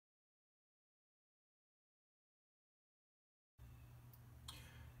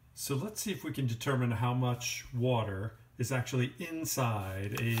So let's see if we can determine how much water is actually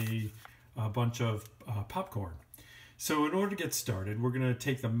inside a bunch of popcorn. So in order to get started, we're going to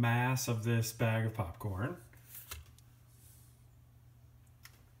take the mass of this bag of popcorn,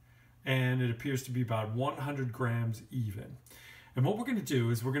 and it appears to be about 100 grams even. And what we're going to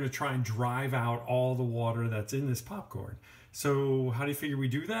do is we're going to try and drive out all the water that's in this popcorn. So how do you figure we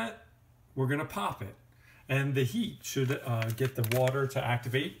do that? We're going to pop it. And the heat should get the water to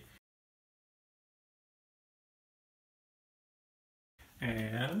activate.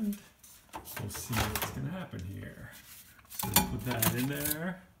 And we'll see what's going to happen here. So put that in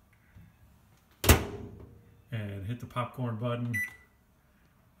there. And hit the popcorn button.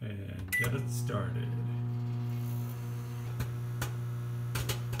 And get it started.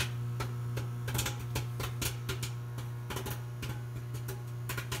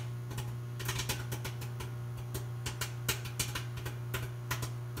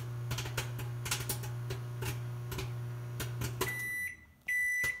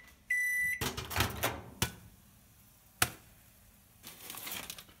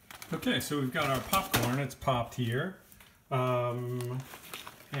 Okay, so we've got our popcorn, it's popped here. And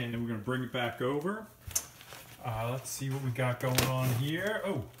we're going to bring it back over. Let's see what we got going on here.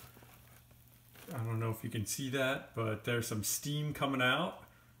 Oh, I don't know if you can see that, but there's some steam coming out.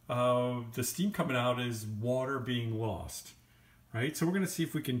 The steam coming out is water being lost, right? So we're going to see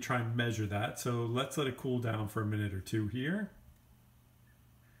if we can try and measure that. So let's let it cool down for a minute or two here.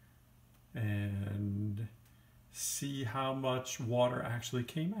 And see how much water actually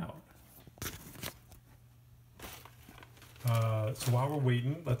came out. So while we're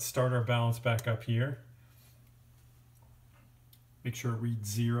waiting, let's start our balance back up here. Make sure it reads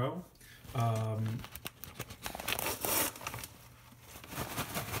 0.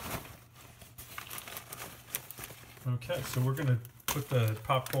 Okay, so we're going to put the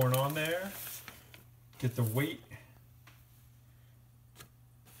popcorn on there, get the weight,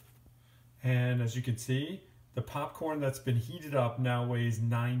 and as you can see, the popcorn that's been heated up now weighs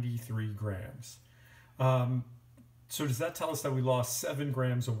 93 grams. So does that tell us that we lost 7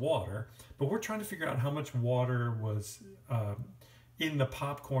 grams of water? But we're trying to figure out how much water was in the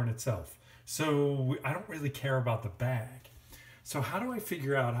popcorn itself. So I don't really care about the bag. So how do I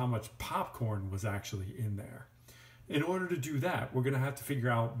figure out how much popcorn was actually in there? In order to do that, we're going to have to figure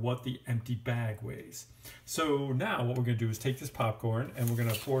out what the empty bag weighs. So now what we're going to do is take this popcorn and we're going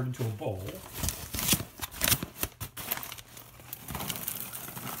to pour it into a bowl.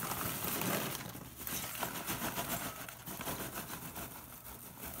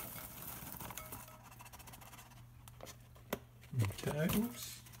 Okay,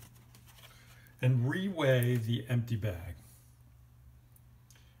 oops. And reweigh the empty bag.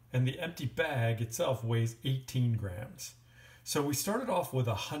 And the empty bag itself weighs 18 grams. So we started off with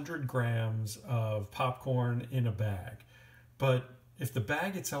 100 grams of popcorn in a bag. But if the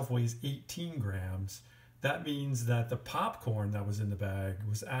bag itself weighs 18 grams, that means that the popcorn that was in the bag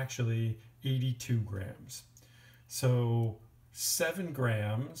was actually 82 grams. So 7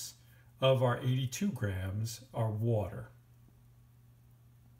 grams of our 82 grams are water.